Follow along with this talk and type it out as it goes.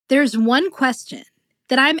There's one question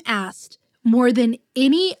that I'm asked more than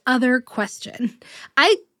any other question.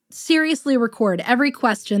 I seriously record every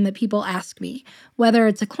question that people ask me, whether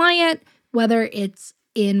it's a client, whether it's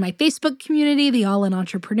in my Facebook community, the All In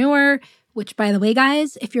Entrepreneur, which, by the way,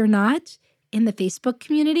 guys, if you're not in the Facebook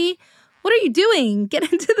community, what are you doing?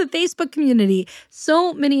 Get into the Facebook community.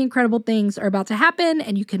 So many incredible things are about to happen,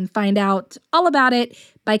 and you can find out all about it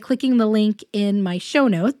by clicking the link in my show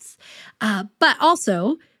notes. But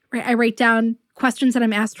also, I write down questions that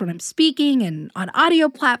I'm asked when I'm speaking and on audio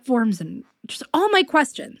platforms and just all my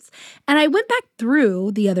questions. And I went back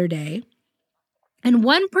through the other day, and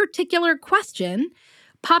one particular question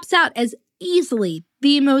pops out as easily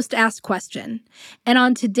the most asked question. And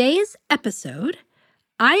on today's episode,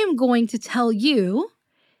 I am going to tell you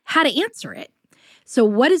how to answer it. So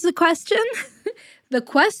what is the question? The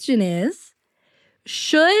question is,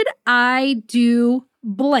 should I do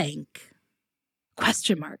blank?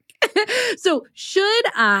 Question mark. So should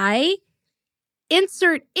I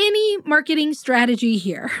insert any marketing strategy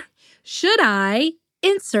here? Should I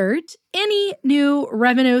insert any new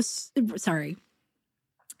revenue?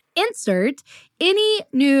 Insert any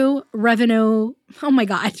new revenue. Oh my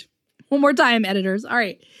God. One more time, editors. All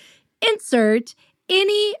right. Insert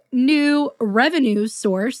any new revenue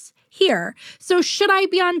source here. So should I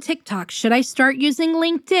be on TikTok? Should I start using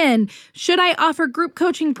LinkedIn? Should I offer group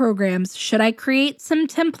coaching programs? Should I create some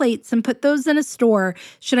templates and put those in a store?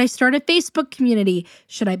 Should I start a Facebook community?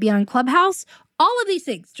 Should I be on Clubhouse? All of these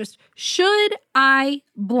things. Just should I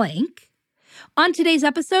blank? On today's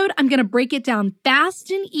episode, I'm going to break it down fast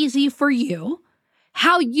and easy for you,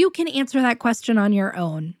 how you can answer that question on your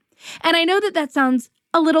own. And I know that sounds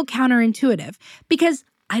a little counterintuitive because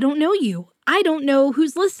I don't know you. I don't know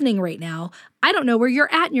who's listening right now. I don't know where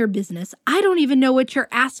you're at in your business. I don't even know what you're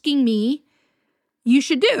asking me you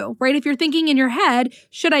should do, right? If you're thinking in your head,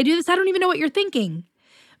 should I do this? I don't even know what you're thinking.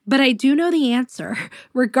 But I do know the answer,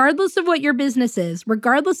 regardless of what your business is,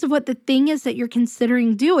 regardless of what the thing is that you're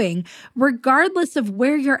considering doing, regardless of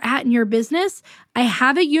where you're at in your business, I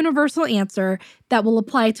have a universal answer that will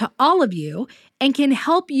apply to all of you and can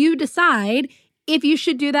help you decide if you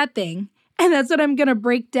should do that thing. And that's what I'm going to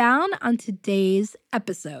break down on today's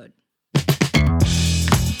episode.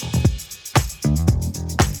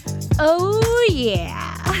 Oh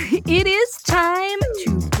yeah, it is time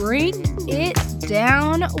to break it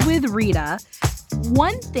down with Rita.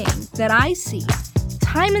 One thing that I see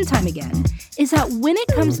time and time again is that when it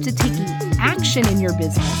comes to taking action in your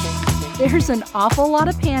business, there's an awful lot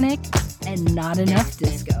of panic and not enough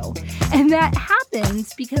disco. And that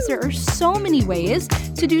happens because there are so many ways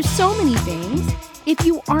to do so many things. If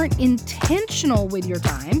you aren't intentional with your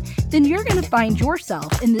time, then you're going to find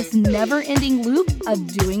yourself in this never-ending loop of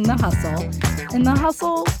doing the hustle. And the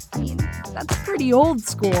hustle, that's pretty old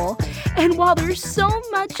school. And while there's so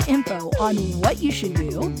much info on what you should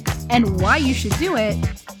do and why you should do it,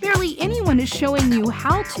 barely anyone is showing you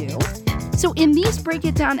how to. So in these Break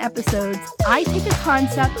It Down episodes, I take a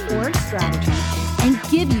concept or a strategy and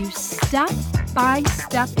give you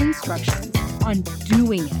step-by-step instructions on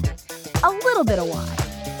doing it. A little bit of why,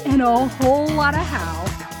 and a whole lot of how,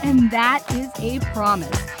 and that is a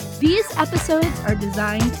promise. These episodes are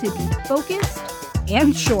designed to be focused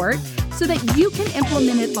and short so that you can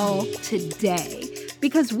implement it all today,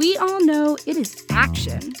 because we all know it is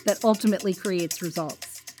action that ultimately creates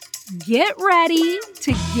results. Get ready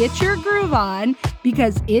to get your groove on,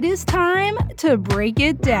 because it is time to break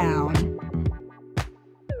it down.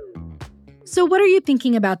 So what are you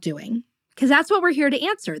thinking about doing? Because that's what we're here to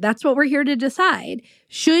answer. That's what we're here to decide.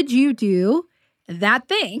 Should you do that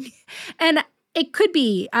thing? And it could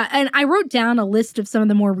be, and I wrote down a list of some of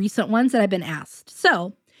the more recent ones that I've been asked.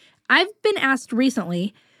 So I've been asked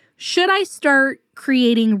recently, should I start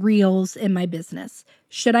creating reels in my business?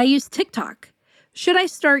 Should I use TikTok? Should I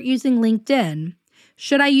start using LinkedIn?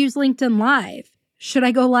 Should I use LinkedIn Live? Should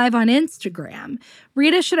I go live on Instagram?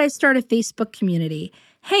 Rita, should I start a Facebook community?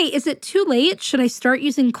 Hey, is it too late? Should I start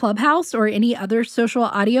using Clubhouse or any other social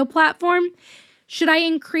audio platform? Should I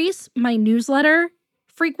increase my newsletter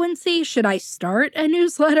frequency? Should I start a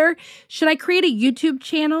newsletter? Should I create a YouTube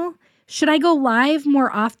channel? Should I go live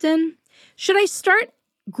more often? Should I start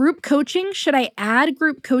group coaching? Should I add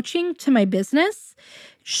group coaching to my business?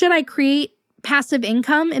 Should I create passive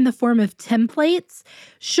income in the form of templates?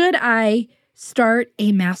 Should I start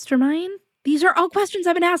a mastermind? These are all questions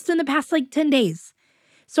I've been asked in the past 10 days.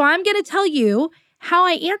 So I'm going to tell you how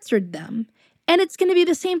I answered them. And it's going to be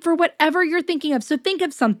the same for whatever you're thinking of. So think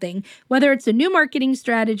of something, whether it's a new marketing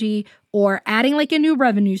strategy or adding a new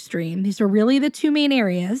revenue stream. These are really the two main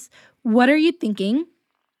areas. What are you thinking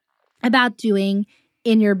about doing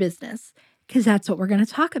in your business, because that's what we're going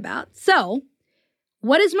to talk about. So,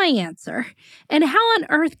 what is my answer? And how on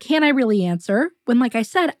earth can I really answer when, like I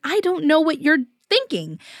said, I don't know what you're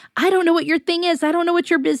thinking? I don't know what your thing is. I don't know what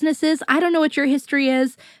your business is. I don't know what your history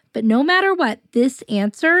is. But no matter what, this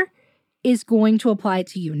answer is going to apply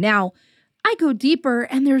to you. Now, I go deeper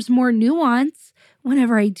and there's more nuance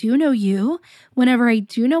whenever I do know you, whenever I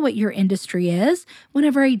do know what your industry is,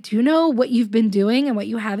 whenever I do know what you've been doing and what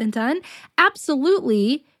you haven't done.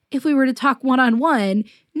 Absolutely, if we were to talk one-on-one,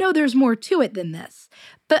 no, there's more to it than this.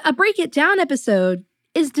 But a Break It Down episode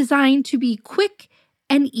is designed to be quick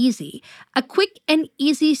and easy, a quick and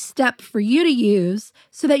easy step for you to use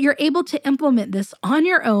so that you're able to implement this on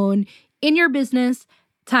your own in your business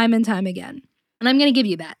time and time again. And I'm going to give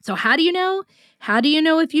you that. So how do you know? How do you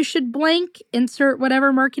know if you should blank, insert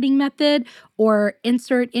whatever marketing method, or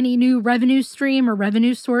insert any new revenue stream or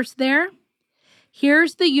revenue source there?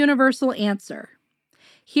 Here's the universal answer.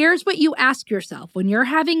 Here's what you ask yourself when you're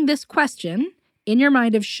having this question in your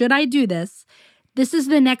mind of, should I do this? This is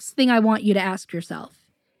the next thing I want you to ask yourself.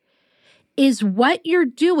 Is what you're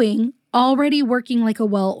doing already working like a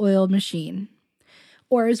well-oiled machine?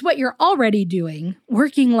 Or is what you're already doing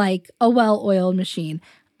working like a well-oiled machine?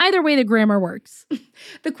 Either way, the grammar works.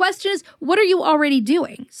 The question is, what are you already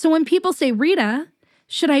doing? So when people say, Rita,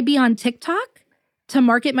 should I be on TikTok to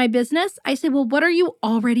market my business? I say, well, what are you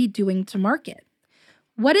already doing to market?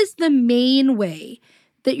 What is the main way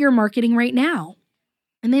that you're marketing right now?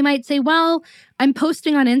 And they might say, well, I'm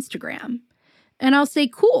posting on Instagram. And I'll say,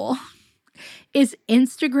 cool. Is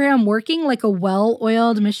Instagram working like a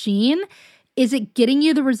well-oiled machine? Is it getting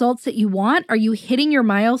you the results that you want? Are you hitting your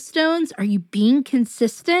milestones? Are you being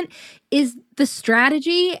consistent? Is the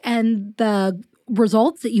strategy and the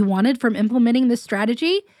results that you wanted from implementing this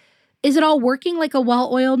strategy, is it all working like a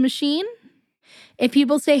well-oiled machine? If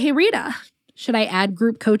people say, hey, Rita, should I add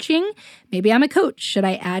group coaching? Maybe I'm a coach. Should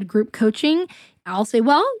I add group coaching? I'll say,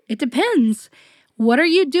 well, it depends. What are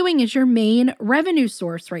you doing as your main revenue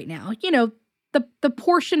source right now? You know, the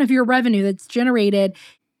portion of your revenue that's generated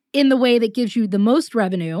in the way that gives you the most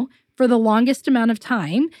revenue for the longest amount of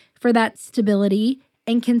time for that stability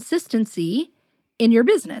and consistency in your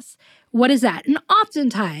business. What is that? And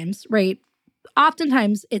oftentimes, right,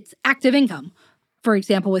 oftentimes it's active income. For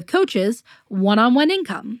example, with coaches, one-on-one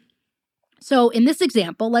income. So in this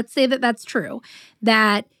example, let's say that that's true,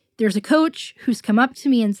 that there's a coach who's come up to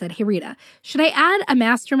me and said, hey, Rita, should I add a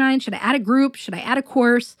mastermind? Should I add a group? Should I add a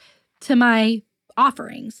course to my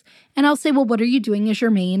offerings? And I'll say, well, what are you doing as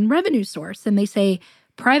your main revenue source? And they say,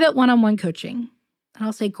 private one-on-one coaching. And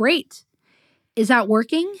I'll say, great. Is that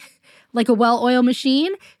working? Like a well-oiled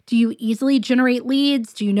machine? Do you easily generate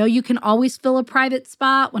leads? Do you know you can always fill a private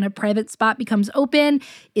spot when a private spot becomes open?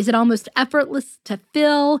 Is it almost effortless to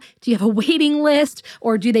fill? Do you have a waiting list?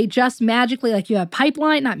 Or do they just magically, like you have a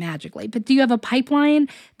pipeline? Not magically, but do you have a pipeline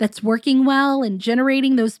that's working well and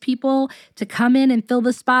generating those people to come in and fill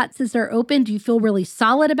the spots as they're open? Do you feel really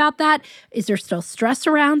solid about that? Is there still stress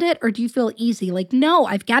around it? Or do you feel easy? Like, no,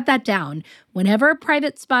 I've got that down. Whenever a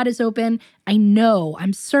private spot is open, I know,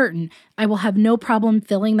 I'm certain I will have no problem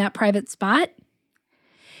filling that private spot.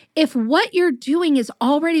 If what you're doing is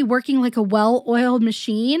already working like a well-oiled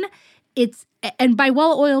machine, and by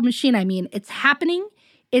well-oiled machine, I mean it's happening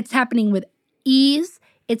with ease,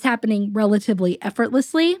 it's happening relatively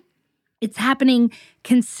effortlessly, it's happening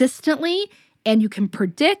consistently, and you can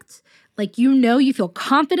predict, like you feel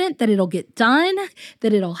confident that it'll get done,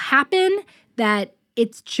 that it'll happen, that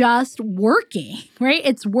it's just working, right?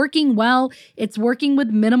 It's working well. It's working with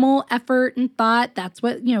minimal effort and thought. That's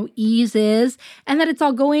what, ease is. And that it's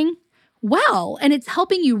all going well. And it's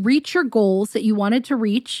helping you reach your goals that you wanted to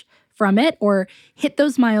reach from it or hit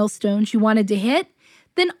those milestones you wanted to hit.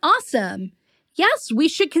 Then awesome. Yes, we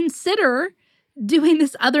should consider doing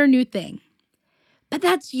this other new thing. But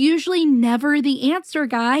that's usually never the answer,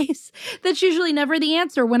 guys. That's usually never the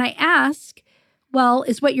answer. When I ask, well,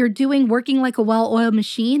 is what you're doing working like a well-oiled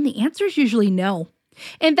machine? The answer is usually no.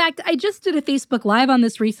 In fact, I just did a Facebook Live on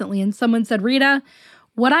this recently, and someone said, Rita,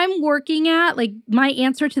 what I'm working at, like my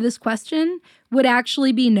answer to this question would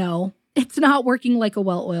actually be no. It's not working like a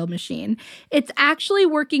well-oiled machine. It's actually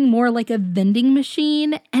working more like a vending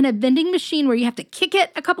machine, and a vending machine where you have to kick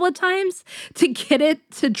it a couple of times to get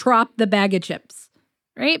it to drop the bag of chips,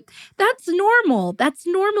 right? That's normal. That's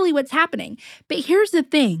normally what's happening. But here's the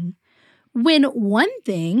thing. When one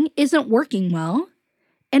thing isn't working well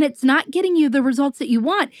and it's not getting you the results that you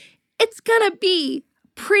want, it's going to be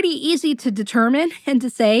pretty easy to determine and to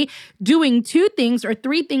say doing 2 things or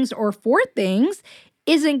 3 things or 4 things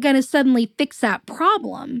isn't going to suddenly fix that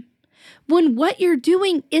problem. When what you're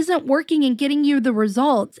doing isn't working and getting you the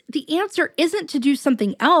results, the answer isn't to do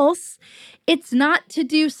something else. It's not to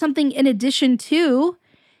do something in addition to.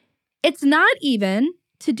 It's not even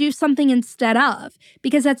to do something instead of,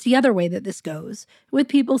 because that's the other way that this goes with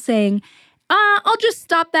people saying, I'll just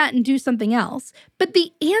stop that and do something else. But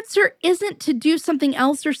the answer isn't to do something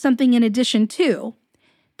else or something in addition to.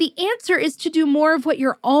 The answer is to do more of what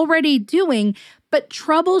you're already doing, but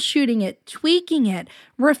troubleshooting it, tweaking it,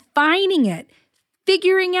 refining it,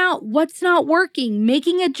 figuring out what's not working,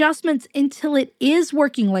 making adjustments until it is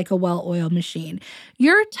working like a well-oiled machine.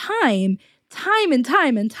 Your time and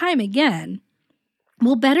time again,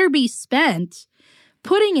 will better be spent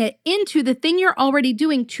putting it into the thing you're already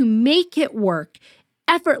doing to make it work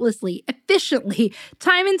effortlessly, efficiently,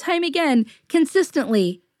 time and time again,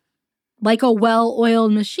 consistently, like a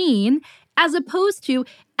well-oiled machine, as opposed to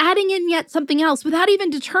adding in yet something else without even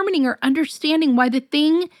determining or understanding why the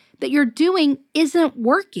thing that you're doing isn't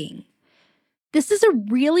working. This is a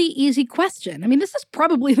really easy question. I mean, this is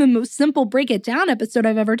probably the most simple break it down episode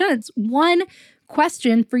I've ever done. It's one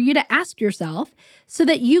question for you to ask yourself so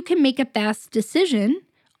that you can make a fast decision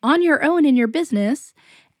on your own in your business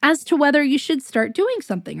as to whether you should start doing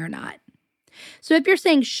something or not. So if you're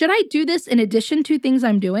saying, should I do this in addition to things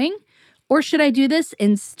I'm doing, or should I do this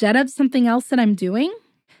instead of something else that I'm doing?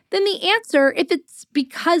 Then the answer, if it's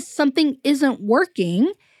because something isn't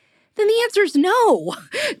working, then the answer is no.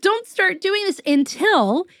 Don't start doing this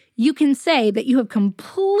until you can say that you have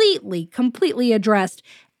completely addressed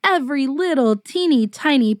every little teeny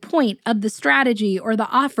tiny point of the strategy or the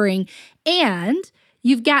offering, and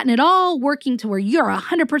you've gotten it all working to where you're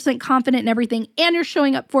 100% confident in everything, and you're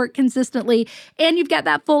showing up for it consistently, and you've got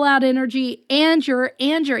that full out energy, and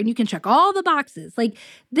you can check all the boxes. Like,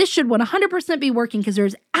 this should 100% be working because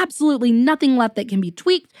there's absolutely nothing left that can be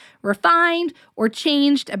tweaked, refined, or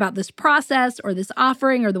changed about this process or this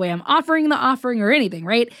offering or the way I'm offering the offering or anything,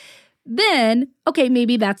 right? Then, okay,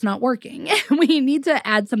 maybe that's not working. We need to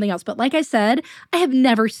add something else. But like I said, I have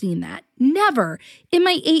never seen that. Never. In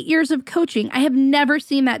my 8 years of coaching, I have never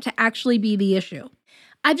seen that to actually be the issue.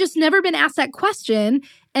 I've just never been asked that question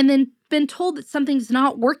and then been told that something's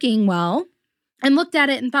not working well and looked at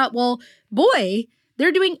it and thought, well, boy,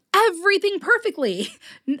 they're doing everything perfectly.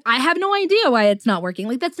 I have no idea why it's not working.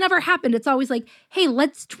 Like, that's never happened. It's always like, hey,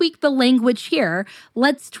 let's tweak the language here.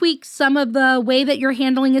 Let's tweak some of the way that you're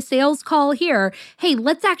handling a sales call here. Hey,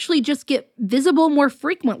 let's actually just get visible more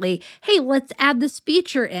frequently. Hey, let's add this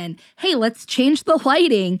feature in. Hey, let's change the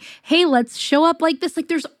lighting. Hey, let's show up like this. Like,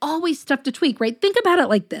 there's always stuff to tweak, right? Think about it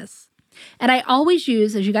like this. And I always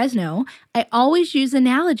use, as you guys know, I always use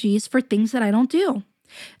analogies for things that I don't do.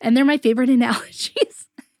 And they're my favorite analogies.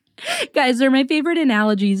 Guys, they're my favorite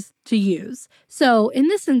analogies to use. So in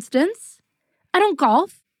this instance, I don't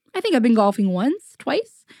golf. I think I've been golfing once,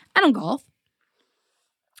 twice. I don't golf.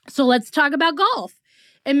 So let's talk about golf.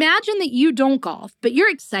 Imagine that you don't golf, but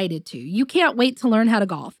you're excited to. You can't wait to learn how to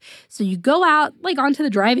golf. So you go out, like onto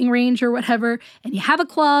the driving range or whatever, and you have a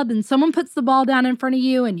club and someone puts the ball down in front of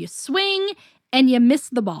you and you swing and you miss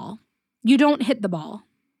the ball. You don't hit the ball.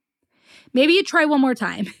 Maybe you try one more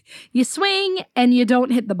time. You swing and you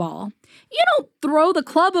don't hit the ball. You don't throw the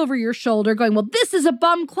club over your shoulder going, well, this is a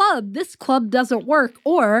bum club. This club doesn't work.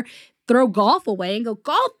 Or throw golf away and go,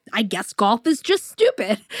 golf, I guess golf is just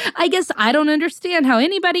stupid. I guess I don't understand how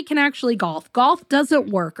anybody can actually golf. Golf doesn't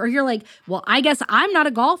work. Or you're like, well, I guess I'm not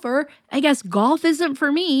a golfer. I guess golf isn't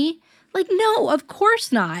for me. Like, no, of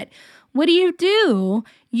course not. What do?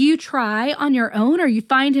 You try on your own or you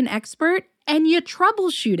find an expert and you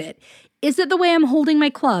troubleshoot it. Is it the way I'm holding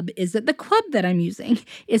my club? Is it the club that I'm using?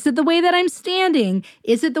 Is it the way that I'm standing?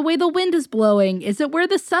 Is it the way the wind is blowing? Is it where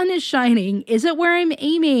the sun is shining? Is it where I'm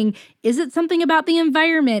aiming? Is it something about the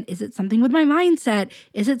environment? Is it something with my mindset?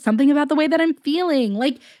 Is it something about the way that I'm feeling?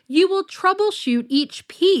 Like, you will troubleshoot each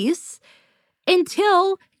piece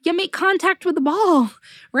until you make contact with the ball,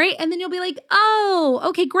 right? And then you'll be like, oh,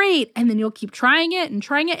 okay, great. And then you'll keep trying it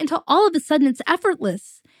until all of a sudden it's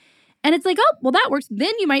effortless. And it's like, oh, well, that works.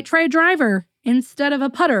 Then you might try a driver instead of a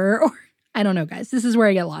putter. Or I don't know, guys. This is where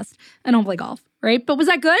I get lost. I don't play golf, right? But was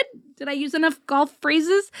that good? Did I use enough golf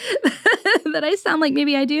phrases that I sound like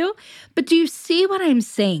maybe I do? But do you see what I'm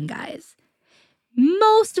saying, guys?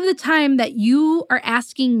 Most of the time that you are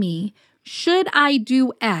asking me, should I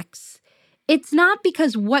do X? It's not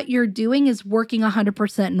because what you're doing is working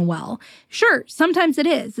 100% and well. Sure, sometimes it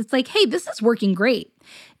is. It's like, hey, this is working great.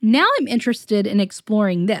 Now I'm interested in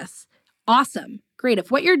exploring this. Awesome. Great.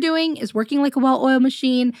 If what you're doing is working like a well-oiled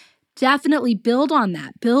machine, definitely build on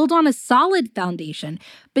that. Build on a solid foundation,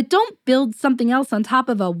 but don't build something else on top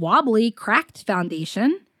of a wobbly, cracked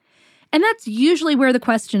foundation. And that's usually where the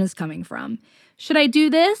question is coming from. Should I do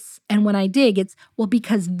this? And when I dig, it's, well,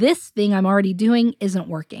 because this thing I'm already doing isn't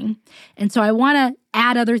working. And so I want to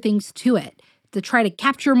add other things to it to try to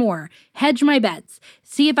capture more, hedge my bets,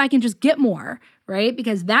 see if I can just get more, right?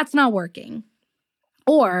 Because that's not working.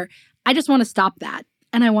 Or I just want to stop that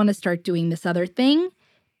and I want to start doing this other thing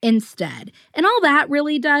instead. And all that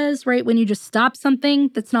really does, right, when you just stop something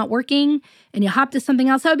that's not working and you hop to something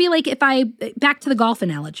else, that would be like back to the golf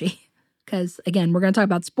analogy, because again, we're going to talk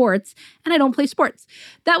about sports and I don't play sports.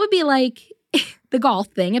 That would be like the golf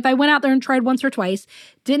thing. If I went out there and tried once or twice,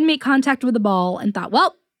 didn't make contact with the ball and thought,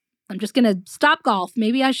 well, I'm just going to stop golf.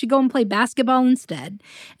 Maybe I should go and play basketball instead.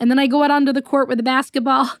 And then I go out onto the court with the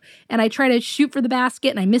basketball and I try to shoot for the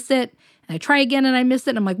basket and I miss it. And I try again and I miss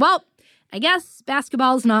it. And I'm like, well, I guess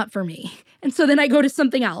basketball is not for me. And so then I go to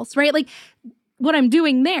something else, right? Like what I'm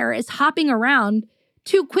doing there is hopping around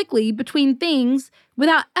too quickly between things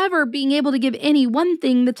without ever being able to give any one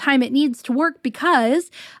thing the time it needs to work, because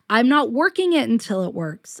I'm not working it until it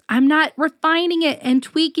works. I'm not refining it and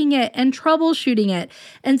tweaking it and troubleshooting it.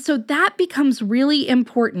 And so that becomes really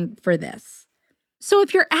important for this. So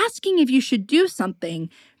if you're asking if you should do something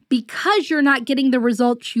because you're not getting the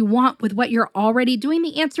results you want with what you're already doing,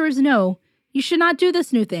 the answer is no. You should not do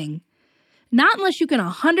this new thing. Not unless you can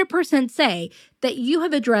 100% say that you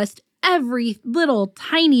have addressed every little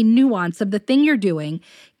tiny nuance of the thing you're doing,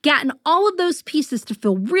 gotten all of those pieces to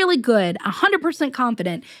feel really good, 100%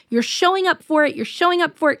 confident. You're showing up for it. You're showing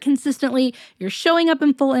up for it consistently. You're showing up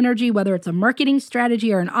in full energy, whether it's a marketing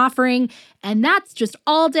strategy or an offering. And that's just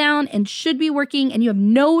all down and should be working. And you have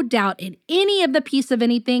no doubt in any of the piece of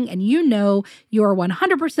anything. And you know you're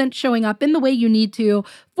 100% showing up in the way you need to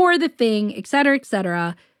for the thing, et cetera, et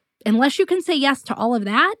cetera. Unless you can say yes to all of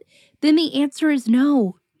that, then the answer is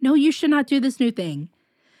no. No, you should not do this new thing.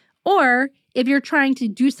 Or if you're trying to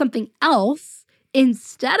do something else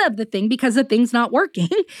instead of the thing because the thing's not working,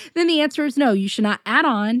 then the answer is no, you should not add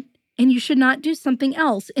on and you should not do something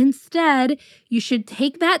else. Instead, you should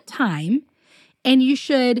take that time and you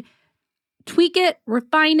should tweak it,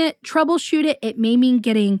 refine it, troubleshoot it. It may mean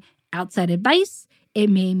getting outside advice. It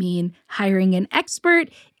may mean hiring an expert.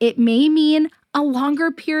 It may mean a longer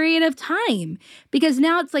period of time, because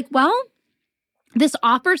now it's like, well, this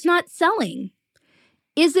offer's not selling.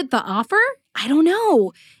 Is it the offer? I don't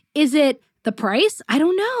know. Is it the price? I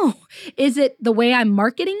don't know. Is it the way I'm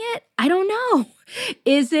marketing it? I don't know.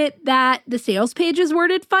 Is it that the sales page is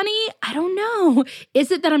worded funny? I don't know.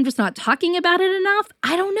 Is it that I'm just not talking about it enough?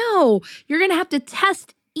 I don't know. You're going to have to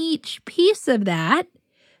test each piece of that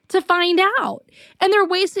to find out. And there are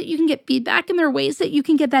ways that you can get feedback and there are ways that you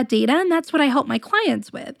can get that data. And that's what I help my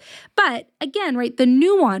clients with. But again, right, the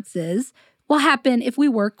nuances will happen if we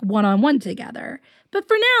work one-on-one together. But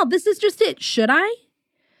for now, this is just it. Should I?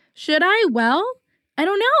 Should I? Well, I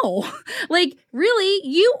don't know. Like, really,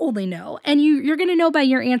 you only know. And you're going to know by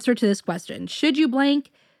your answer to this question. Should you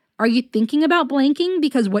blank? Are you thinking about blanking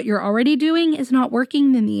because what you're already doing is not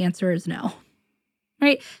working? Then the answer is no.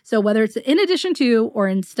 Right? So whether it's in addition to or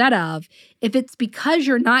instead of, if it's because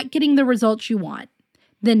you're not getting the results you want,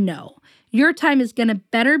 then no. Your time is going to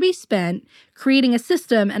better be spent creating a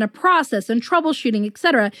system and a process and troubleshooting, et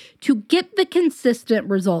cetera, to get the consistent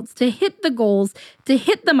results, to hit the goals, to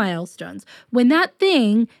hit the milestones. When that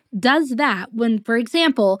thing does that, when, for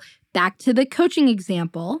example, back to the coaching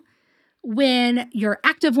example, when your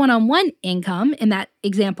active one-on-one income in that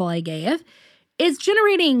example I gave is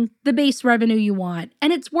generating the base revenue you want,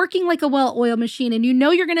 and it's working like a well-oiled machine, and you know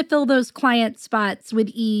you're going to fill those client spots with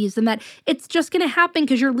ease, and that it's just going to happen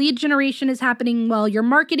because your lead generation is happening well, your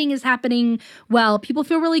marketing is happening well, people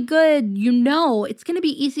feel really good, you know it's going to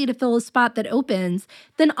be easy to fill a spot that opens,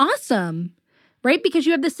 then awesome, right? Because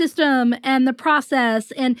you have the system and the process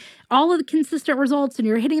and all of the consistent results, and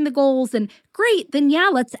you're hitting the goals, and great, then yeah,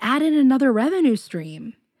 let's add in another revenue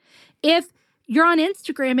stream. If you're on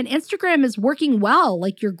Instagram and Instagram is working well,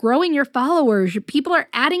 like you're growing your followers, your people are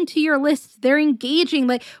adding to your list, they're engaging,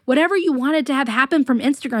 like whatever you wanted to have happen from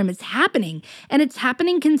Instagram is happening, and it's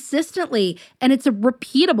happening consistently, and it's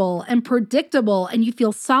repeatable and predictable, and you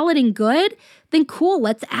feel solid and good, then cool,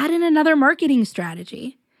 let's add in another marketing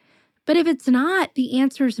strategy. But if it's not, the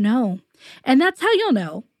answer is no. And that's how you'll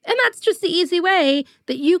know. And that's just the easy way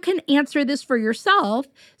that you can answer this for yourself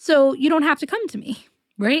so you don't have to come to me.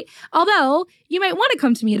 Right? Although you might want to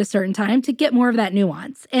come to me at a certain time to get more of that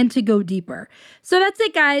nuance and to go deeper. So that's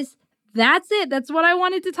it, guys. That's it. That's what I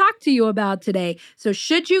wanted to talk to you about today. So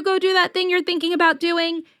should you go do that thing you're thinking about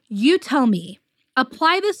doing? You tell me.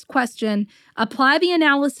 Apply this question, apply the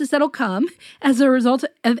analysis that'll come as a result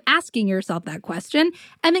of asking yourself that question,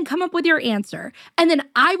 and then come up with your answer. And then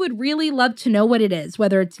I would really love to know what it is,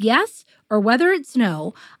 whether it's yes or whether it's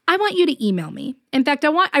no. I want you to email me. In fact,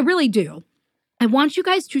 I really do. I want you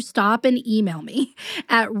guys to stop and email me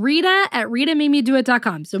at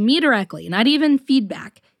rita@ritamademedouit.com. So me directly, not even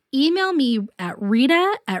feedback. Email me at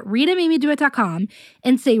rita@ritamademedouit.com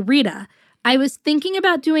and say, Rita, I was thinking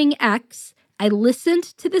about doing X. I listened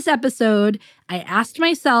to this episode. I asked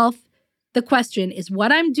myself, the question, is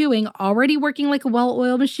what I'm doing already working like a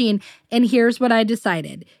well-oiled machine? And here's what I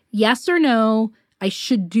decided. Yes or no, I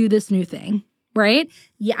should do this new thing, right?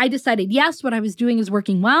 Yeah, I decided, yes, what I was doing is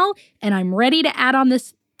working well, and I'm ready to add on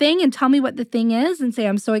this thing and tell me what the thing is and say,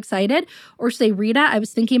 I'm so excited. Or say, Rita, I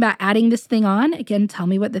was thinking about adding this thing on. Again, tell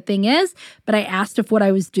me what the thing is. But I asked if what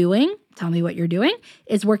I was doing, tell me what you're doing,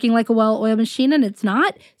 is working like a well-oiled machine, and it's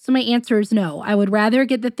not. So my answer is no. I would rather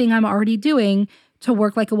get the thing I'm already doing to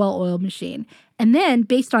work like a well-oiled machine. And then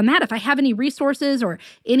based on that, if I have any resources or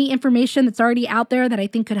any information that's already out there that I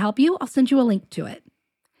think could help you, I'll send you a link to it.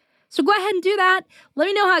 So go ahead and do that. Let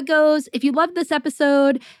me know how it goes. If you loved this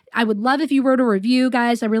episode, I would love if you wrote a review,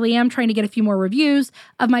 guys. I really am trying to get a few more reviews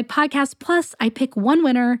of my podcast. Plus, I pick one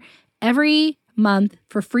winner every month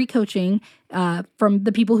for free coaching from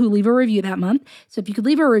the people who leave a review that month. So if you could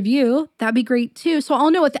leave a review, that'd be great too. So I'll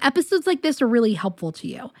know if episodes like this are really helpful to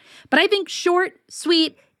you. But I think short,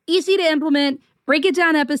 sweet, easy to implement, break it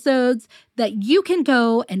down episodes that you can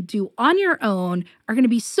go and do on your own are going to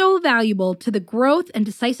be so valuable to the growth and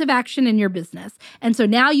decisive action in your business. And so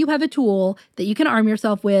now you have a tool that you can arm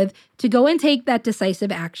yourself with to go and take that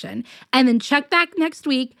decisive action. And then check back next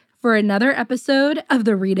week for another episode of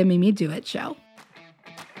the Rita Made Me Do It Show.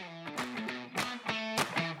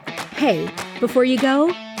 Hey, before you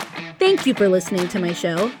go, thank you for listening to my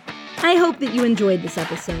show. I hope that you enjoyed this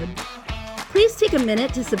episode. Please take a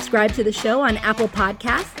minute to subscribe to the show on Apple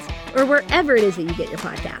Podcasts or wherever it is that you get your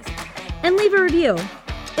podcasts, and leave a review.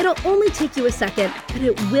 It'll only take you a second, but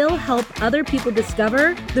it will help other people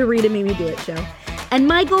discover the Rita Made Me Do It show. And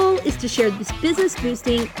my goal is to share this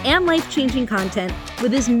business-boosting and life-changing content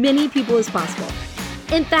with as many people as possible.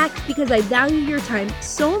 In fact, because I value your time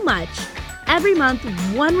so much, every month,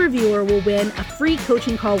 one reviewer will win a free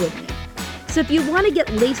coaching call with me. So if you want to get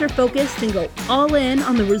laser focused and go all in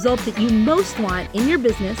on the results that you most want in your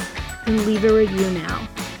business, then leave a review now.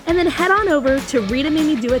 And then head on over to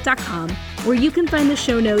ritamademedouit.com where you can find the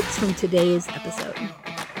show notes from today's episode.